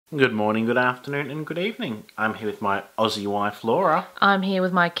Good morning, good afternoon and good evening. I'm here with my Aussie wife Laura. I'm here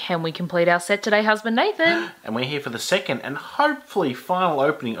with my Can We Complete Our Set Today husband Nathan. And we're here for the second and hopefully final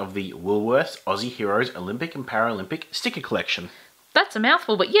opening of the Woolworths Aussie Heroes Olympic and Paralympic sticker collection. That's a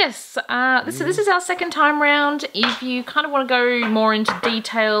mouthful, but yes, this is our second time round. If you kind of want to go more into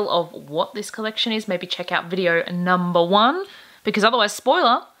detail of what this collection is, maybe check out video number 1, because otherwise,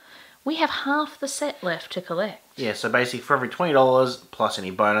 spoiler, we have half the set left to collect. Yeah, so basically for every $20 plus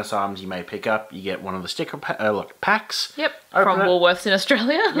any bonus items you may pick up, you get one of the sticker packs. Yep, from Woolworths in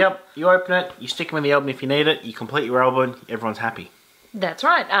Australia. Yep, you open it, you stick them in the album if you need it, you complete your album, everyone's happy. That's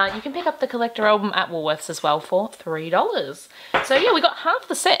right. You can pick up the collector album at Woolworths as well for $3. So yeah, we got half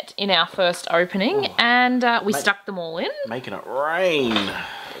the set in our first opening, and we stuck them all in. Making it rain.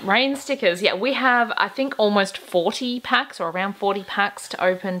 Rain stickers. Yeah, we have, I think, almost 40 packs or around 40 packs to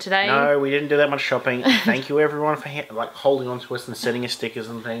open today. No, we didn't do that much shopping. Thank you everyone for holding on to us and sending us stickers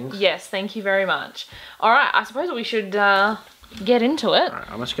and things. Yes, thank you very much. All right, I suppose we should get into it.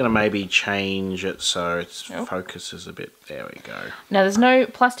 Right, I'm just going to maybe change it so it focuses a bit. There we go. Now, there's no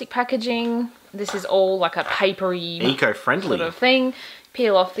plastic packaging. This is all like a papery, eco-friendly sort of thing.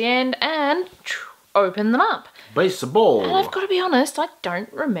 Peel off the end and open them up. Baseball. And I've got to be honest, I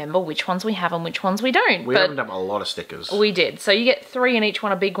don't remember which ones we have and which ones we don't. We opened up a lot of stickers. We did. So you get 3 in each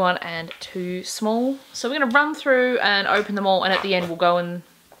one, a big one and 2 small. So we're going to run through and open them all, and at the end we'll go and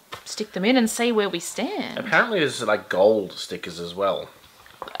stick them in and see where we stand. Apparently there's like gold stickers as well.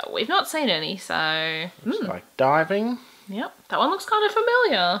 We've not seen any, so... Looks like diving. Yep, that one looks kind of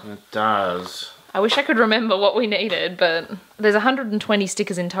familiar. It does. I wish I could remember what we needed, but there's 120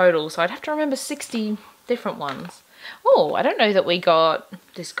 stickers in total, so I'd have to remember 60 different ones. Oh, I don't know that we got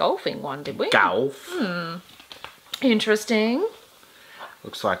this golfing one, did we? Golf. Interesting.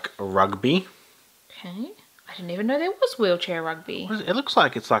 Looks like a rugby. Okay. I didn't even know there was wheelchair rugby. It looks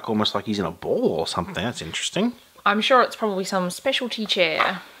like it's like almost like he's in a ball or something. That's interesting. I'm sure it's probably some specialty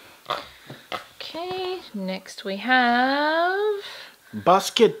chair. Okay, next we have...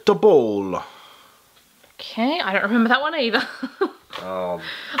 basketball. Okay, I don't remember that one either.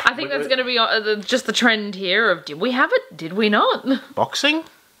 I think that's going to be just the trend here of, did we have it? Did we not? Boxing,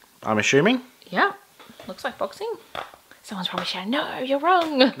 I'm assuming. Yeah, looks like boxing. Someone's probably shouting, no, you're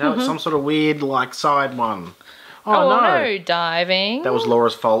wrong. No, it's some sort of weird, like, side one. Oh no, diving. That was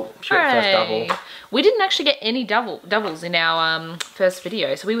Laura's fault. She got the first double. We didn't actually get any doubles in our first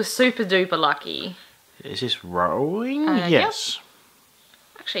video, so we were super duper lucky. Is this rowing? Yes. Yep.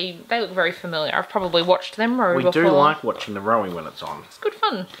 Actually, they look very familiar. I've probably watched them row before. We do like watching the rowing when it's on. It's good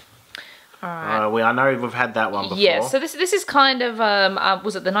fun. All right. I know we've had that one before. Yeah, so this is kind of,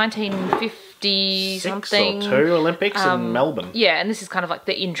 was it the 1950 something? 6 or 2 Olympics in Melbourne. Yeah, and this is kind of like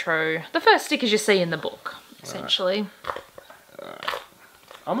the intro. The first stickers you see in the book, essentially.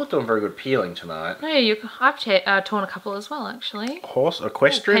 I'm not doing very good peeling tonight. No, yeah, I've torn a couple as well, actually.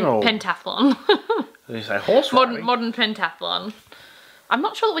 Equestrian or? Pentathlon. Did you say horse riding? Modern pentathlon. I'm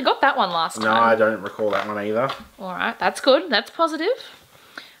not sure that we got that one last time. No, I don't recall that one either. All right, that's good. That's positive.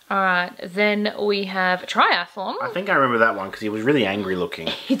 All right, then we have triathlon. I think I remember that one because he was really angry looking.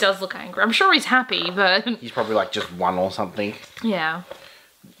 He does look angry. I'm sure he's happy, but... He's probably like just won or something. Yeah.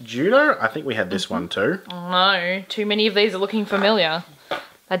 Judo? I think we had this one too. Oh no, too many of these are looking familiar.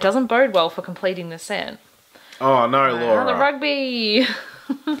 That doesn't bode well for completing the set. Oh no, Laura. Another rugby.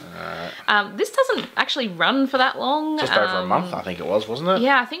 This doesn't actually run for that long. Just over a month, I think it was, wasn't it?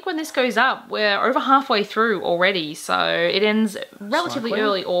 Yeah, I think when this goes up, we're over halfway through already, so it ends relatively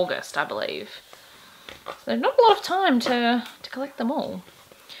early August, I believe. So not a lot of time to collect them all.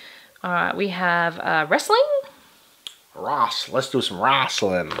 All right, we have wrestling. Let's do some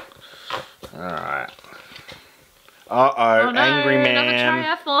wrestling. All right. Uh-oh, oh, no, angry man.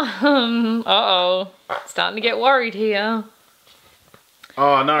 Another triathlon. Uh-oh, starting to get worried here.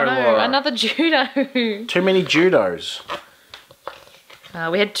 Oh no, Laura. Another judo. Too many judos.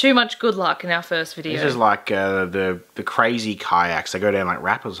 We had too much good luck in our first video. This is like the crazy kayaks. They go down like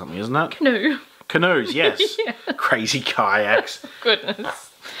rapids or something, isn't it? Canoe. Canoes, yes. Yeah. Crazy kayaks.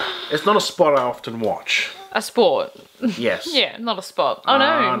 Goodness. It's not a sport I often watch. A sport? Yes. Yeah, not a sport. Oh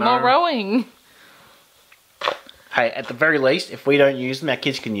no, more rowing. Hey, at the very least, if we don't use them, our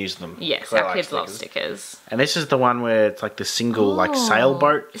kids can use them. Yes, our kids love stickers. And this is the one where it's like the single, like,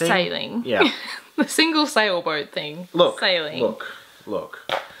 sailboat thing. Sailing. Yeah. The single sailboat thing. Look. Sailing. Look.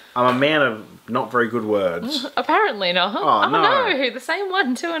 I'm a man of not very good words. Apparently not. Oh no, the same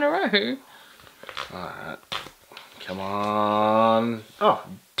one 2 in a row. Alright. Come on. Oh,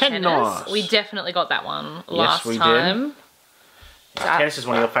 tennis. We definitely got that one last time. Did. Tennis is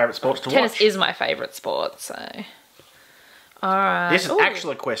one of your favourite sports to watch. Tennis is my favourite sport, so... Alright. This is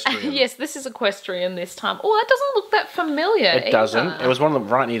actual equestrian. Yes, this is equestrian this time. Oh, that doesn't look that familiar. It doesn't. It was one of them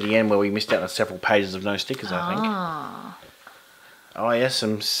right near the end where we missed out on several pages of no stickers, I think. Ah. Oh, yeah,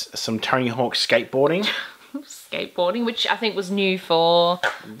 some Tony Hawk skateboarding. Skateboarding, which I think was new for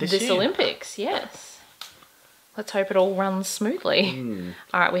this year. Olympics, yes. Let's hope it all runs smoothly.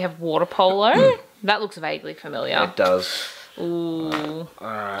 Alright, we have water polo. That looks vaguely familiar. It does. Ooh.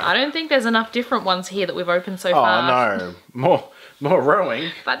 I don't think there's enough different ones here that we've opened so far. Oh, no. More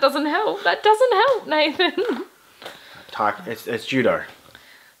rowing. That doesn't help. That doesn't help, Nathan. It's judo.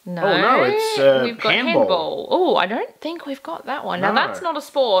 No. Oh, no, it's we've got handball. Oh, I don't think we've got that one. Now, No. that's not a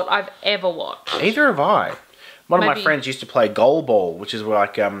sport I've ever watched. Either have I. One of my Maybe- friends used to play goal ball, which is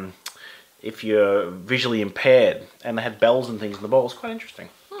like if you're visually impaired, and they had bells and things in the ball. It's quite interesting.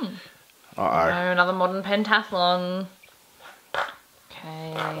 No, another modern pentathlon.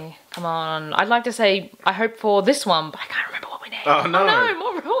 Okay, come on. I'd like to say I hope for this one, but I can't remember what we named. Oh, no. Oh, no,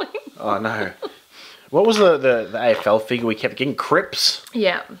 more rowing. Oh, no. What was the AFL figure we kept getting? Crips?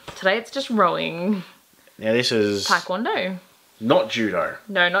 Yeah, today it's just rowing. Now, this is Taekwondo. not judo.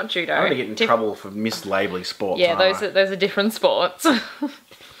 No, not judo. I'm going to get in trouble for mislabeling sports. Yeah, aren't I? those are different sports.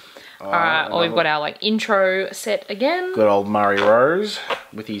 Alright, we've got our like intro set again. Good old Murray Rose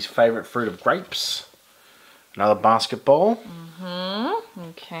with his favourite fruit of grapes. Another basketball.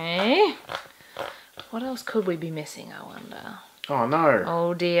 Okay. What else could we be missing, I wonder? Oh, no.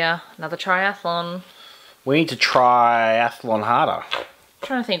 Oh dear, another triathlon. We need to triathlon harder.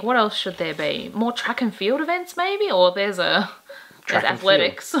 Trying to think, what else should there be? More track and field events, maybe? Or there's Track and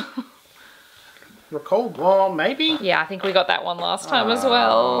athletics. Recall? Well, maybe? Yeah, I think we got that one last time as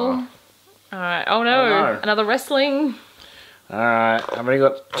well. Alright, oh no, Oh, no. another wrestling. Alright, I've only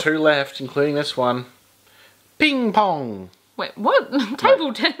got 2 left, including this one. Ping pong. Wait, what?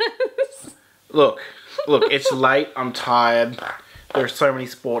 Table tennis? Look, it's late, I'm tired. There are so many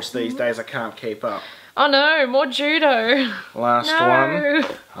sports these days I can't keep up. Oh no, more judo. Last No.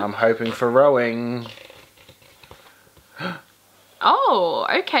 one. I'm hoping for rowing. Oh,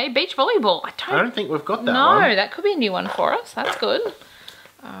 okay, beach volleyball. I don't think we've got that No, one. that could be a new one for us. That's good.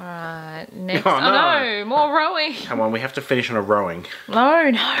 Alright, next. Oh, Oh no. no, more rowing. Come on, we have to finish on a rowing.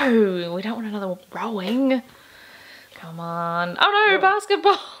 No, we don't want another rowing. Come on. Oh no,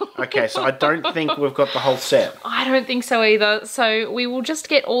 basketball. Okay, so I don't think we've got the whole set. I don't think so either. So we will just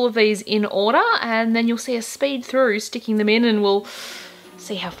get all of these in order and then you'll see us speed through, sticking them in, and we'll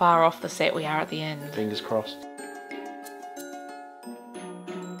see how far off the set we are at the end. Fingers crossed.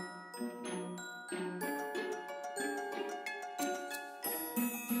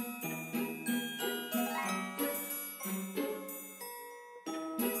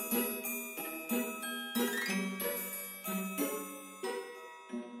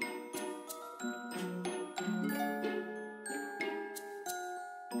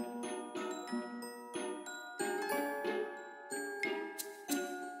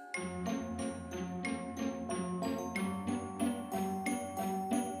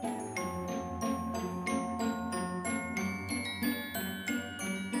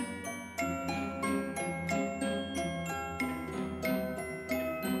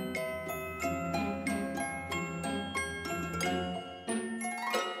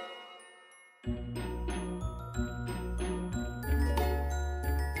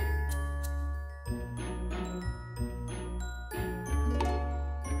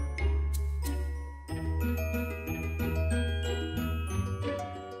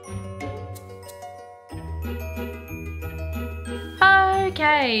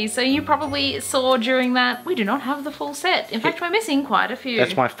 Okay, so you probably saw during that we do not have the full set. In fact, we're missing quite a few.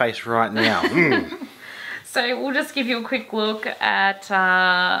 That's my face right now. So we'll just give you a quick look at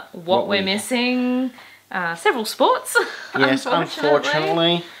what we're missing. Several sports, Yes,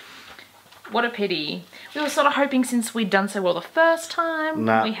 unfortunately. What a pity. We were sort of hoping, since we'd done so well the first time,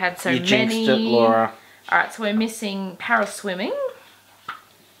 Nah, we had so you many. jinxed it, Laura. Alright, so we're missing para-swimming.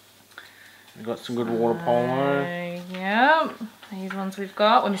 We've got some good water polo. Yeah, these ones we've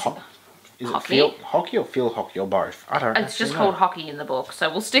got. We're missing Is it hockey. field hockey or field hockey or both? I don't know. It's just called hockey in the book, so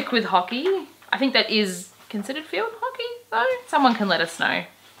we'll stick with hockey. I think that is considered field hockey, though. Someone can let us know.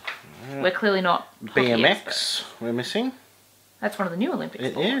 We're clearly not hockey experts. BMX, we're missing. That's one of the new Olympic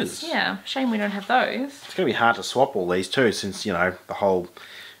It sports. is. Yeah, shame we don't have those. It's going to be hard to swap all these too, since, you know, the whole,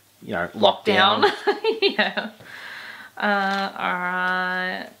 you know, Lockdown. lockdown. Yeah.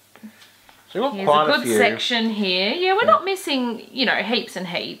 Alright. So we've got Here's quite a a good few. section here. Yeah, we're not missing, you know, heaps and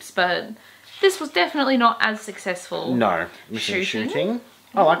heaps, but this was definitely not as successful. No, missing Shooting. shooting.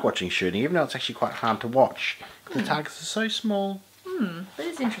 I like watching shooting, even though it's actually quite hard to watch. The targets are so small. But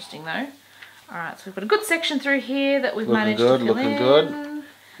it's interesting though. Alright, so we've got a good section through here that we've Looking managed good, to fill looking in. good.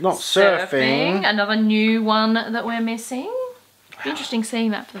 Not surfing. Another new one that we're missing. Be interesting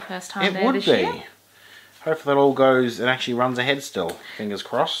seeing that for the first time It would this be. year. Hopefully that all goes and actually runs ahead still. Fingers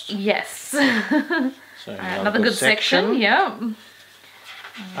crossed. Yes. So Another good section, yeah.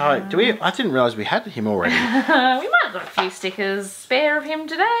 I didn't realise we had him already. We might have got a few stickers spare of him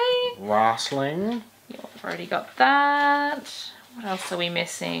today. Wrestling. Yeah, we've already got that. What else are we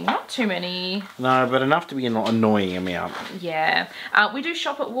missing? Not too many. No, but enough to be annoying him out. Yeah. We do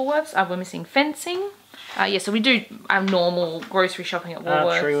shop at Woolworths. We're missing fencing. Yeah, so we do our normal grocery shopping at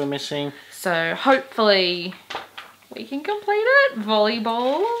Woolworths. Archery we're missing. So hopefully we can complete it.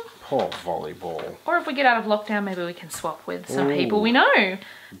 Volleyball. Poor volleyball. Or if we get out of lockdown, maybe we can swap with some people we know.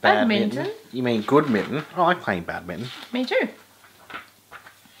 Badminton. You mean good mitten? I like playing badminton. Me too.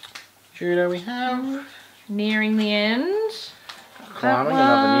 Judo we have. Nearing the end. Climbing,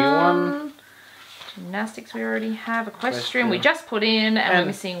 another new one. Gymnastics we already have. Equestrian we just put in. And we're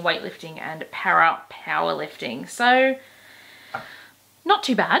missing weightlifting and powerlifting. So, not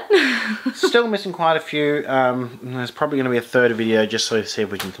too bad. Still missing quite a few. There's probably going to be a third video just so to see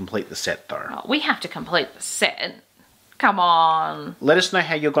if we can complete the set though. Oh, we have to complete the set. Come on. Let us know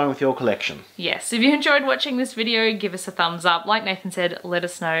how you're going with your collection. Yes, if you enjoyed watching this video, give us a thumbs up. Like Nathan said, let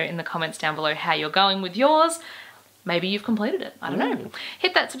us know in the comments down below how you're going with yours. Maybe you've completed it. I don't know.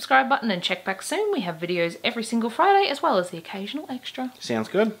 Hit that subscribe button and check back soon. We have videos every single Friday as well as the occasional extra. Sounds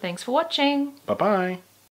good. Thanks for watching. Bye-bye.